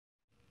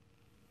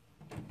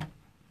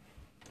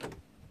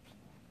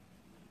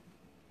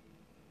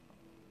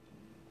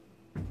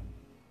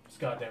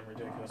goddamn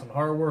ridiculous. And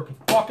hard work and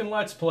fucking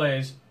Let's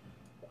Plays.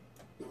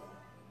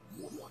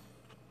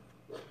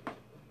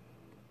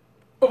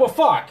 Oh, well,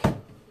 fuck!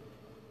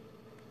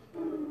 I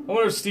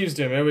wonder if Steve's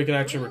doing. Maybe we can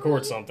actually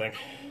record something.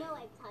 I know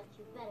I've taught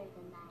you better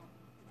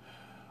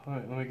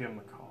than that. Let me give him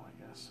a call, I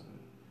guess.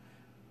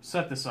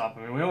 Set this up.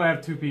 I mean, we only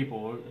have 2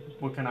 people.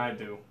 What can I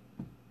do?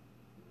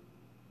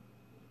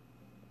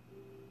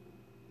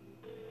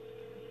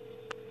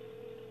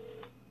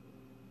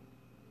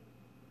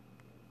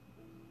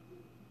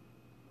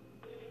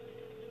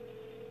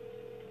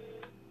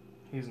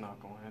 He's not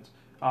going to answer.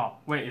 Oh,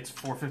 wait, it's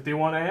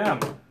 4:51 a.m.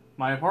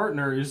 My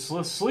partner is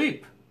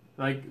asleep.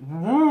 Like,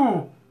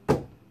 woo!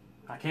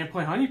 I can't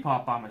play Honey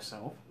Pop by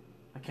myself.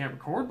 I can't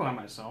record by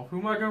myself. Who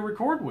am I going to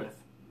record with?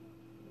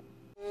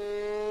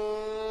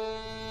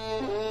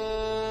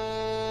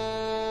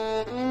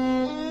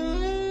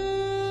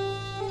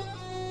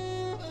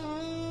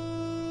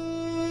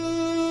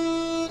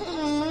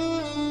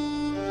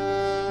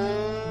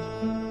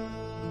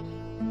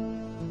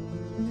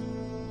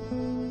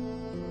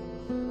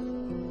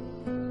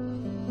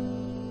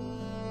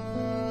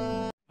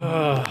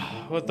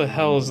 What the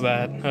hell is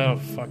that? I don't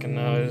fucking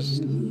know.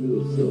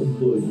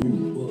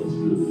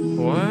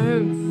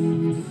 What?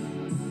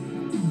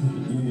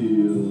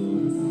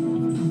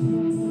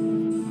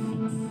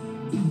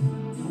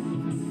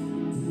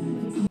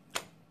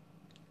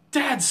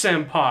 Dad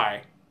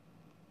Senpai!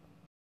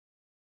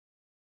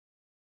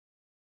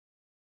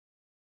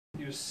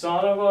 You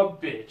son of a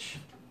bitch.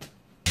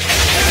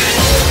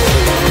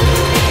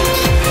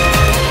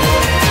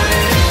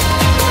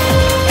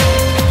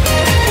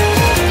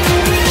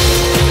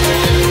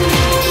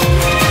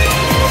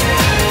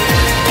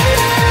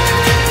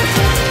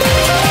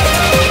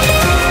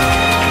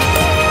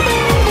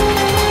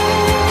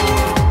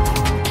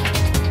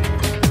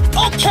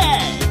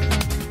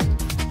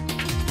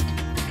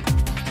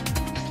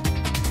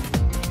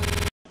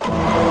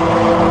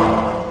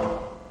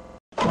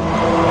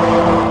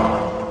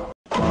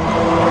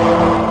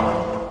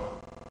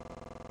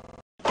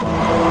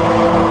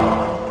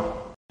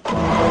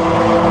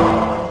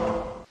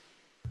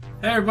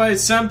 Hey everybody,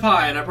 it's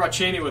Senpai, and I brought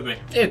Cheney with me.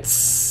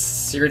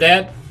 It's your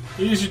dad?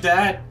 He's your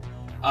dad.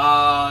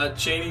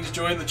 Cheney's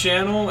joined the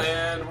channel,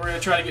 and we're gonna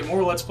try to get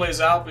more Let's Plays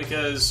out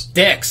because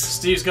Dicks.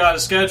 Steve's got a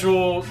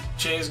schedule.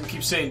 Cheney's gonna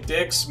keep saying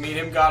dicks. Me and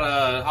him got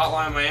a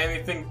Hotline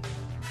Miami thing.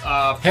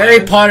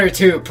 Harry Potter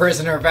 2,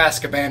 Prisoner of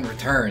Azkaban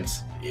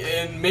returns.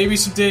 And maybe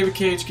some David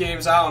Cage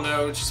games. I don't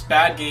know, just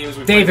bad games.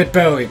 David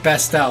Bowie,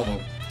 best album.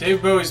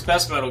 David Bowie's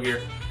best Metal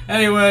Gear.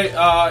 Anyway,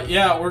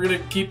 yeah, we're gonna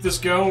keep this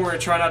going. We're gonna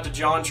try not to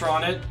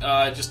JonTron it.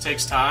 It just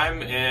takes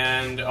time,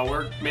 and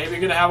we're maybe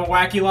gonna have a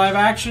wacky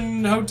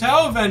live-action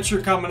hotel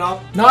adventure coming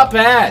up. Not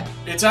bad.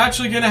 It's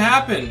actually gonna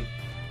happen.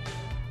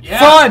 Yeah,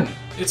 fun.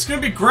 It's gonna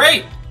be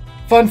great.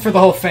 Fun for the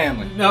whole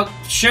family. Now,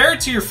 share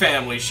it to your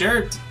family. Share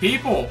it to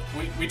people.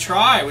 We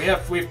try. We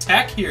have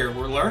tech here.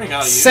 We're learning how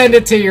to use it. Send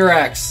it to your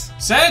ex.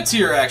 Send it to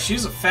your ex.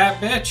 She's a fat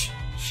bitch.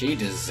 She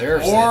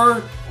deserves it.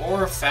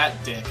 Or a fat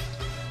dick.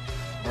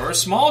 Or a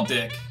small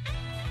dick.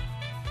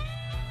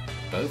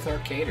 Both are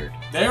catered.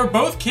 They are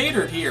both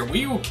catered here.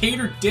 We will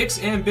cater dicks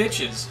and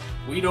bitches.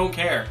 We don't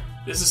care.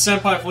 This is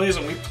Senpai Plays,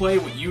 and we play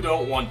what you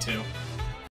don't want to.